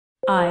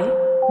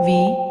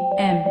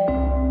IVM.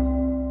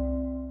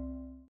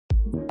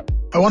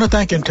 I want to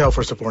thank Intel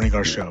for supporting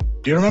our show.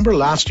 Do you remember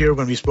last year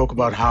when we spoke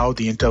about how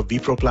the Intel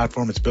vPro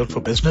platform is built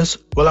for business?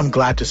 Well, I'm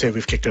glad to say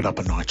we've kicked it up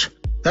a notch.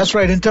 That's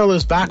right, Intel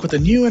is back with a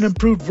new and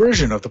improved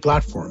version of the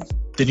platform.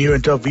 The new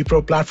Intel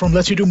vPro platform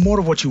lets you do more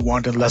of what you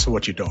want and less of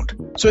what you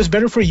don't. So it's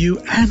better for you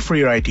and for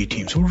your IT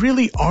teams, who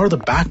really are the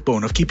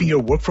backbone of keeping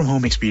your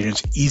work-from-home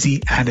experience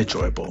easy and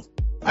enjoyable.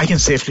 I can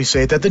safely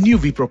say that the new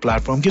vPro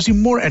platform gives you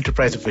more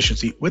enterprise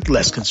efficiency with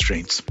less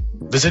constraints.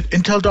 Visit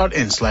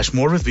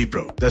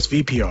intel.in/morewithvpro, that's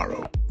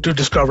VPRO, to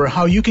discover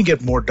how you can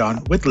get more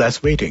done with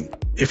less waiting.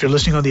 If you're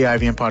listening on the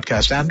IVM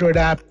Podcast Android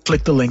app,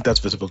 click the link that's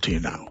visible to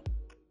you now.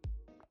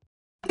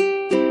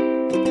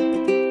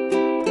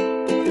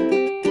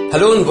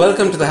 Hello and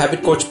welcome to the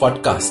Habit Coach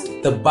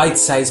Podcast, the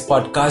bite-sized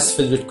podcast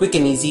filled with quick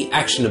and easy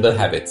actionable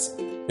habits.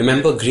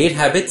 Remember, great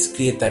habits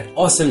create that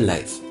awesome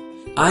life.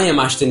 I am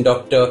Ashdin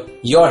Doctor,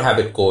 your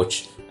habit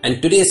coach,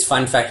 and today's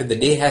fun fact of the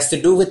day has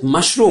to do with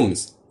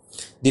mushrooms.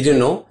 Did you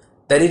know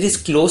that it is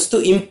close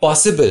to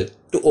impossible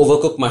to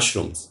overcook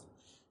mushrooms?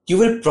 You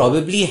will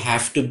probably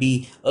have to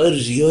be a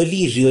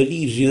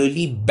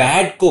really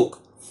bad cook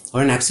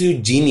or an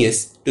absolute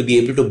genius to be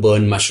able to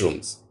burn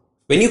mushrooms.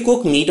 When you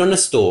cook meat on a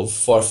stove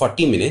for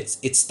 40 minutes,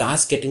 it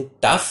starts getting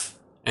tough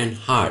and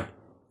hard.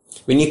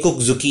 When you cook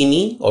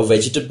zucchini or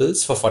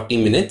vegetables for 40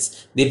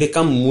 minutes, they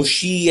become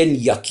mushy and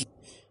yucky.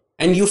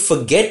 And you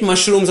forget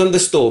mushrooms on the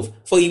stove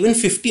for even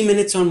 50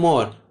 minutes or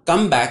more,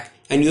 come back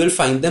and you will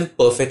find them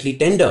perfectly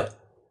tender.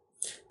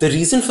 The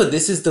reason for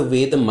this is the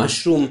way the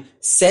mushroom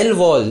cell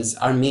walls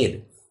are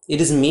made.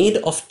 It is made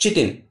of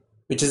chitin,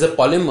 which is a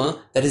polymer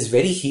that is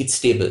very heat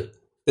stable.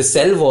 The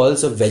cell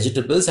walls of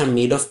vegetables are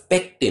made of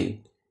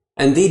pectin,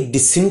 and they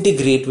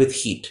disintegrate with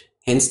heat,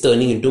 hence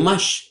turning into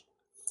mush.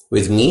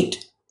 With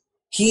meat,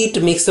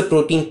 heat makes the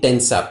protein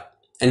tense up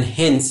and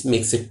hence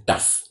makes it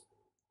tough.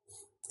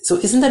 So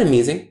isn't that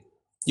amazing?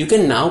 You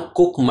can now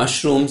cook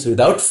mushrooms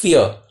without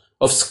fear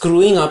of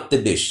screwing up the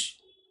dish.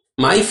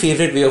 My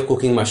favorite way of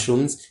cooking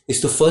mushrooms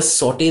is to first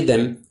saute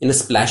them in a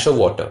splash of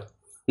water.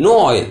 No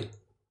oil.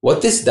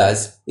 What this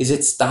does is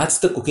it starts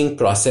the cooking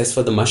process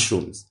for the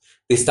mushrooms.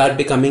 They start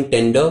becoming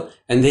tender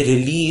and they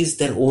release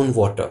their own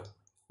water.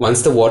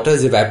 Once the water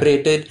is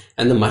evaporated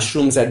and the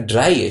mushrooms are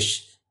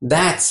dryish,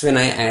 that's when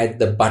I add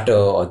the butter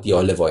or the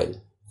olive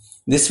oil.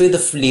 This way the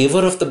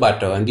flavor of the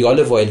butter and the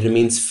olive oil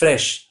remains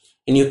fresh,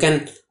 and you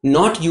can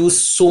not use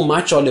so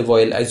much olive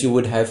oil as you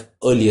would have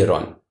earlier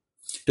on.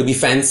 To be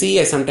fancy,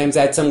 I sometimes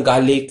add some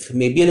garlic,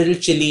 maybe a little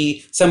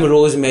chili, some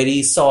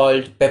rosemary,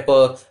 salt,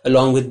 pepper,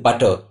 along with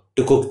butter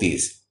to cook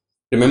these.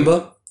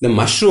 Remember, the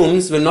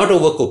mushrooms will not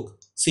overcook,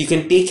 so you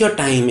can take your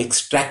time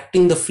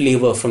extracting the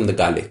flavor from the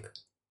garlic.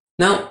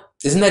 Now,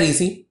 isn't that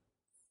easy?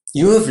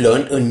 You have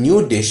learned a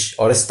new dish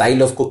or a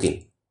style of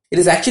cooking. It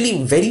is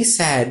actually very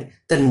sad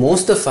that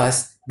most of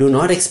us do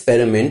not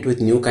experiment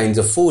with new kinds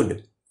of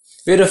food.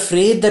 We're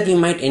afraid that we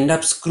might end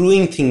up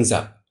screwing things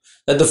up,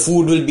 that the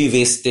food will be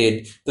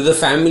wasted, that the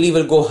family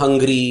will go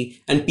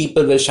hungry, and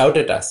people will shout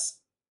at us.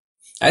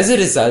 As a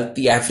result,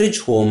 the average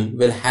home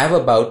will have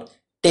about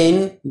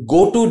 10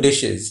 go-to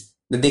dishes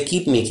that they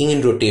keep making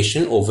in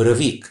rotation over a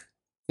week.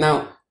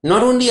 Now,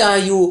 not only are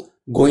you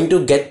going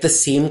to get the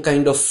same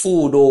kind of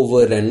food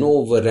over and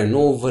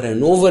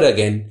over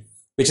again,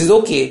 which is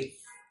okay,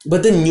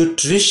 but the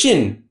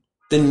nutrition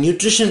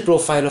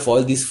profile of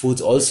all these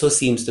foods also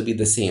seems to be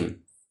the same.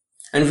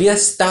 And we are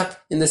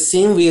stuck in the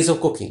same ways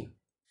of cooking.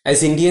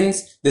 As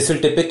Indians, this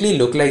will typically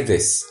look like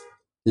this.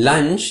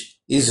 Lunch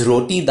is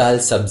roti dal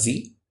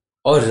sabzi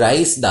or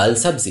rice dal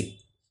sabzi.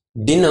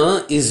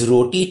 Dinner is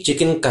roti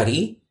chicken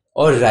curry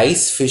or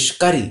rice fish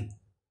curry.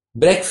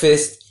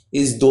 Breakfast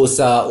is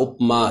dosa,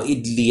 upma,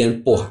 idli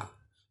and poha.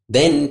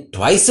 Then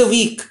twice a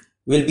week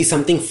will be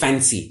something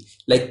fancy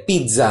like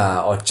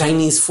pizza or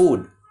Chinese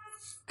food.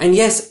 And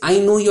yes, I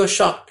know you're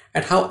shocked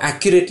at how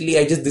accurately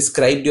I just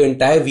described your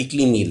entire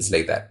weekly meals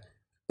like that.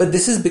 But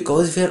this is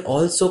because we are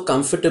all so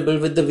comfortable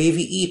with the way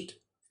we eat.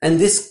 And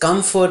this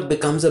comfort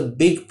becomes a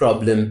big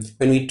problem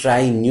when we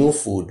try new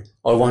food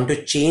or want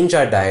to change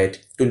our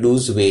diet to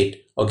lose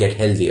weight or get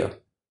healthier.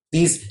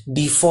 These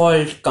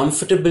default,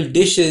 comfortable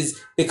dishes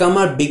become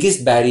our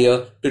biggest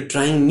barrier to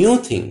trying new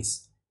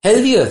things,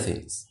 healthier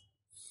things.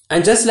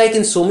 And just like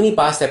in so many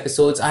past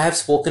episodes, I have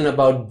spoken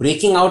about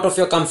breaking out of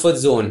your comfort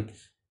zone.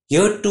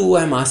 Here too,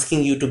 I'm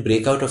asking you to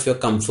break out of your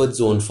comfort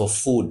zone for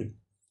food.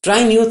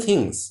 Try new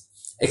things.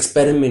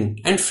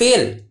 Experiment and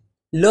fail,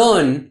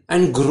 learn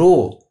and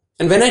grow.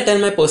 And when I tell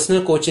my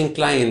personal coaching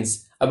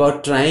clients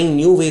about trying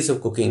new ways of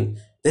cooking,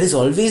 there is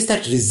always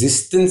that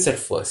resistance at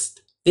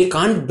first. They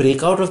can't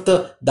break out of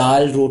the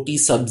dal, roti,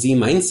 sabzi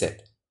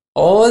mindset.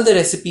 All the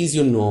recipes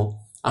you know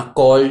are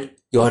called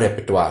your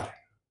repertoire.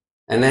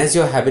 And as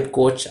your habit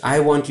coach,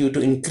 I want you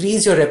to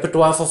increase your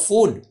repertoire for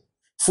food.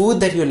 Food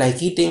that you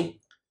like eating,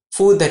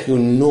 food that you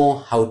know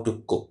how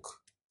to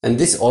cook. And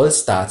this all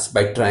starts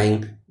by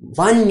trying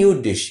one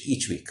new dish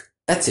each week.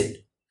 That's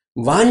it.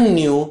 One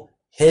new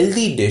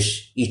healthy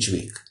dish each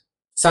week.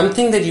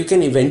 Something that you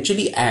can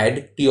eventually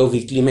add to your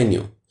weekly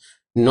menu.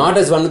 Not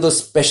as one of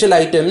those special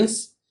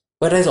items,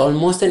 but as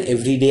almost an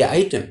everyday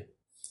item.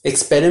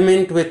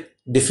 Experiment with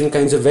different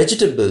kinds of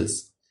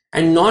vegetables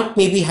and not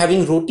maybe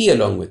having roti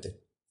along with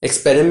it.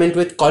 Experiment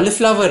with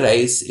cauliflower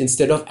rice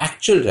instead of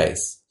actual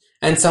rice.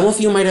 And some of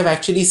you might have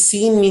actually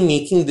seen me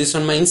making this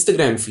on my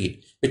Instagram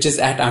feed, which is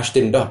at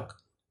Ashdin Doc.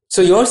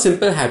 So your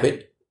simple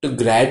habit to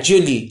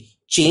gradually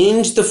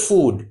change the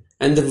food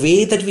and the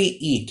way that we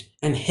eat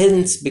and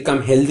hence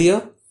become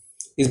healthier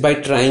is by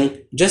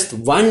trying just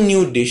one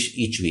new dish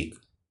each week.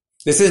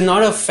 This is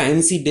not a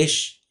fancy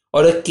dish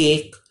or a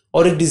cake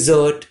or a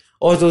dessert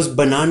or those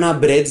banana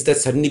breads that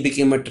suddenly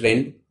became a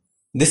trend.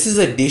 This is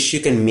a dish you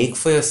can make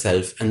for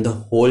yourself and the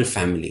whole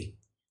family.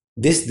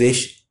 This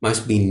dish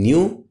must be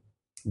new,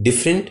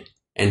 different,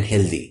 and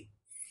healthy.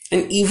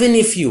 And even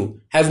if you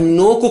have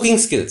no cooking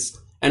skills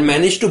and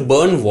manage to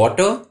burn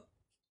water,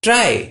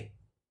 try,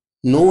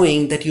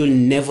 knowing that you'll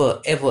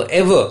never, ever,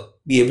 ever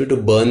be able to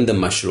burn the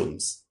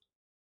mushrooms.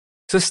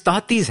 So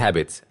start these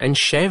habits and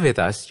share with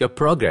us your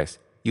progress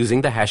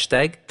using the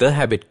hashtag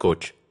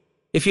 #TheHabitCoach.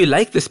 If you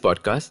like this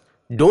podcast,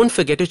 don't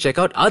forget to check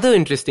out other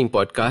interesting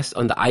podcasts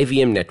on the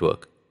IVM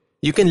network.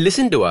 You can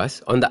listen to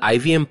us on the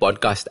IVM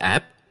Podcast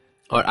app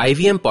or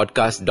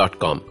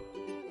ivmpodcast.com.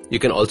 You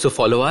can also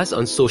follow us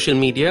on social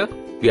media.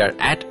 We are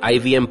at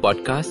IVM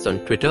Podcasts on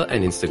Twitter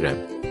and Instagram.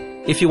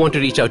 If you want to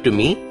reach out to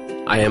me,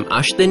 I am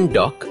Ashdin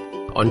Doc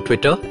on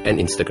Twitter and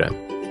Instagram.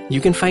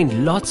 You can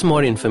find lots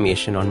more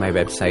information on my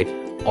website,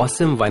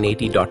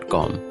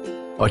 awesome180.com,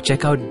 or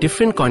check out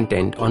different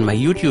content on my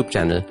YouTube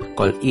channel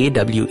called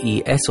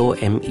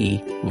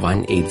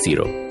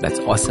AWESOME180. That's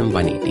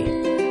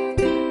Awesome180.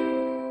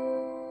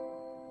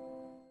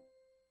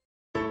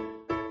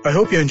 I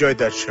hope you enjoyed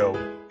that show.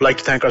 I'd like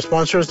to thank our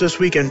sponsors this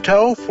week,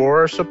 Intel,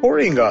 for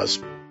supporting us.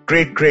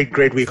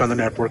 Great week on the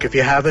network. If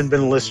you haven't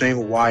been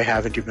listening, why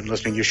haven't you been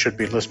listening? You should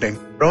be listening.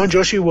 Rohan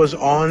Joshi was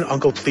on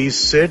Uncle Please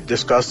Sit,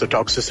 discussed the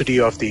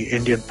toxicity of the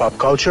Indian pop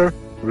culture.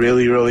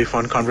 Really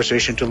fun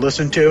conversation to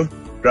listen to.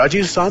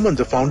 Rajiv Samant,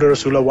 the founder of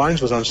Sula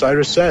Wines, was on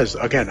Cyrus Says.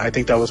 Again, I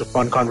think that was a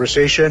fun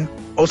conversation.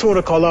 Also want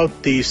to call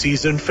out the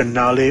season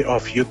finale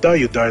of Yuddha.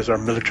 Yuddha is our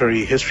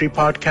military history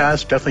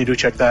podcast. Definitely do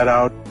check that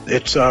out.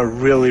 It's a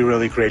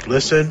really great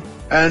listen.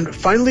 And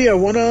finally, I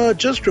want to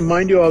just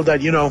remind you all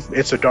that,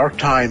 it's a dark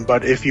time,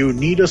 but if you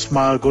need a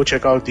smile, go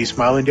check out the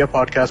Smile India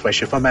podcast by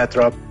Shifa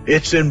Mehta.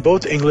 It's in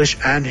both English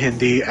and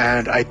Hindi,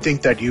 and I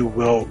think that you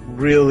will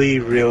really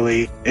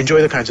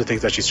enjoy the kinds of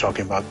things that she's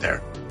talking about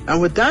there. And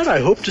with that, I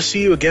hope to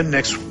see you again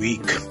next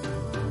week.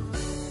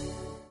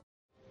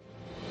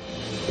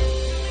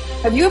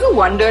 Have you ever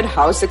wondered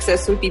how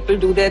successful people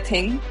do their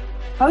thing?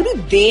 How do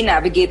they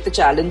navigate the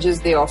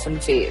challenges they often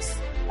face?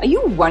 Are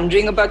you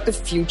wondering about the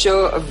future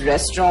of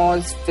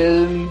restaurants,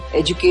 film,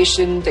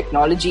 education,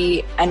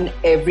 technology, and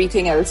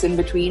everything else in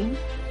between?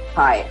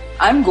 Hi,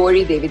 I'm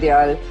Gauri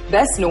Devidayal,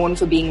 best known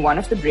for being one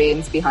of the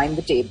brains behind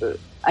The Table,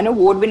 an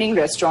award-winning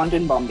restaurant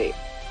in Bombay.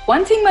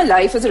 One thing my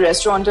life as a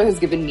restaurateur has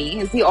given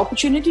me is the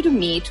opportunity to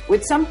meet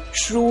with some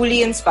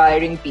truly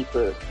inspiring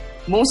people,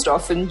 most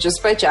often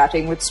just by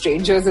chatting with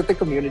strangers at the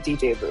community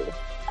table.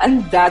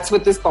 And that's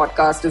what this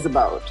podcast is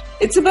about.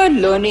 It's about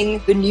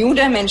learning the new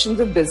dimensions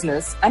of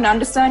business and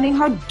understanding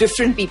how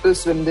different people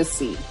swim this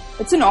sea.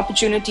 It's an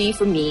opportunity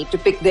for me to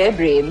pick their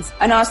brains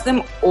and ask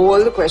them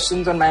all the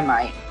questions on my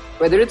mind,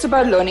 whether it's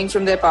about learning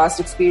from their past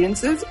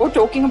experiences or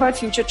talking about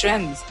future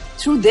trends.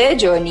 Through their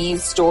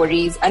journeys,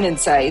 stories, and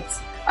insights,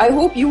 I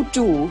hope you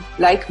too,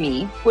 like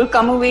me, will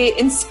come away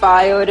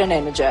inspired and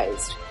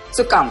energized.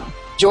 So come,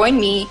 join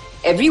me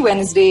every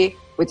Wednesday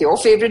with your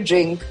favorite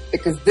drink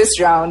because this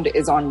round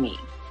is on me.